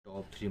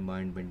Of 3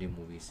 mind bending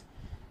movies.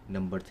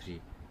 Number 3,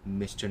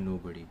 mister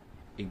nobody.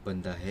 एक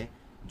बंदा है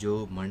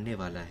जो मरने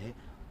वाला है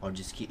और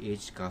जिसकी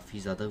एज काफ़ी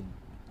ज़्यादा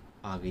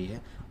आ गई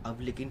है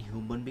अब, लेकिन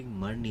ह्यूमन बीइंग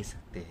मर नहीं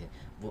सकते हैं।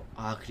 वो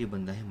आखिरी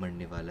बंदा है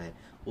मरने वाला है,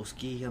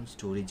 उसकी ही हम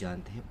स्टोरी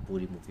जानते हैं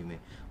पूरी मूवी में।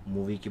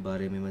 मूवी के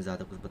बारे में मैं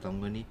ज़्यादा कुछ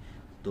बताऊंगा नहीं।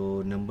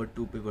 तो नंबर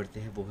 2 पे बढ़ते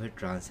हैं, वो है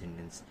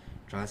ट्रांसेंडेंस।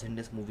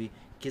 ट्रांसेंडेंस मूवी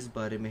किस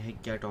बारे में है,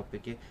 क्या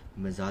टॉपिक है,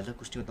 मैं ज़्यादा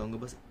कुछ नहीं बताऊंगा,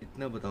 बस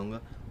इतना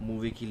बताऊंगा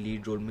मूवी की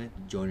लीड रोल में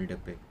जॉनी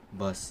डेप है,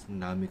 बस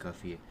नाम ही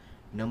काफ़ी है।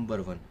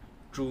 Number 1,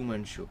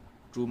 Trueman show.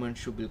 Trueman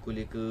show बिल्कुल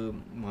एक,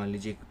 मान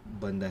लीजिए एक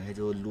बंदा है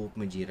जो लूप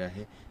में जी रहा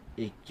है,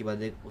 एक के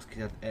बाद एक उसके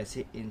साथ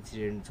ऐसे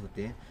इंसिडेंट्स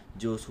होते हैं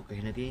जो उसको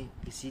कहीं ना कहीं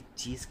किसी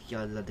चीज़ की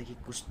याद दिलाता है कि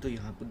कुछ तो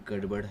यहाँ पर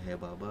गड़बड़ है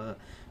बाबा।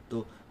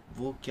 तो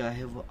वो क्या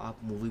है वो आप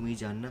मूवी में ही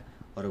जानना।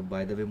 और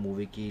बाय द वे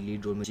मूवी की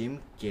लीड रोल में जिम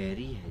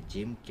कैरी है,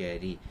 जिम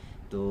कैरी।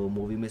 तो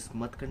मूवी मिस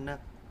मत करना।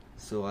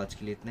 सो आज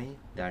के लिए इतना ही,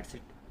 दैट्स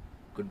इट,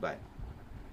 गुड बाय।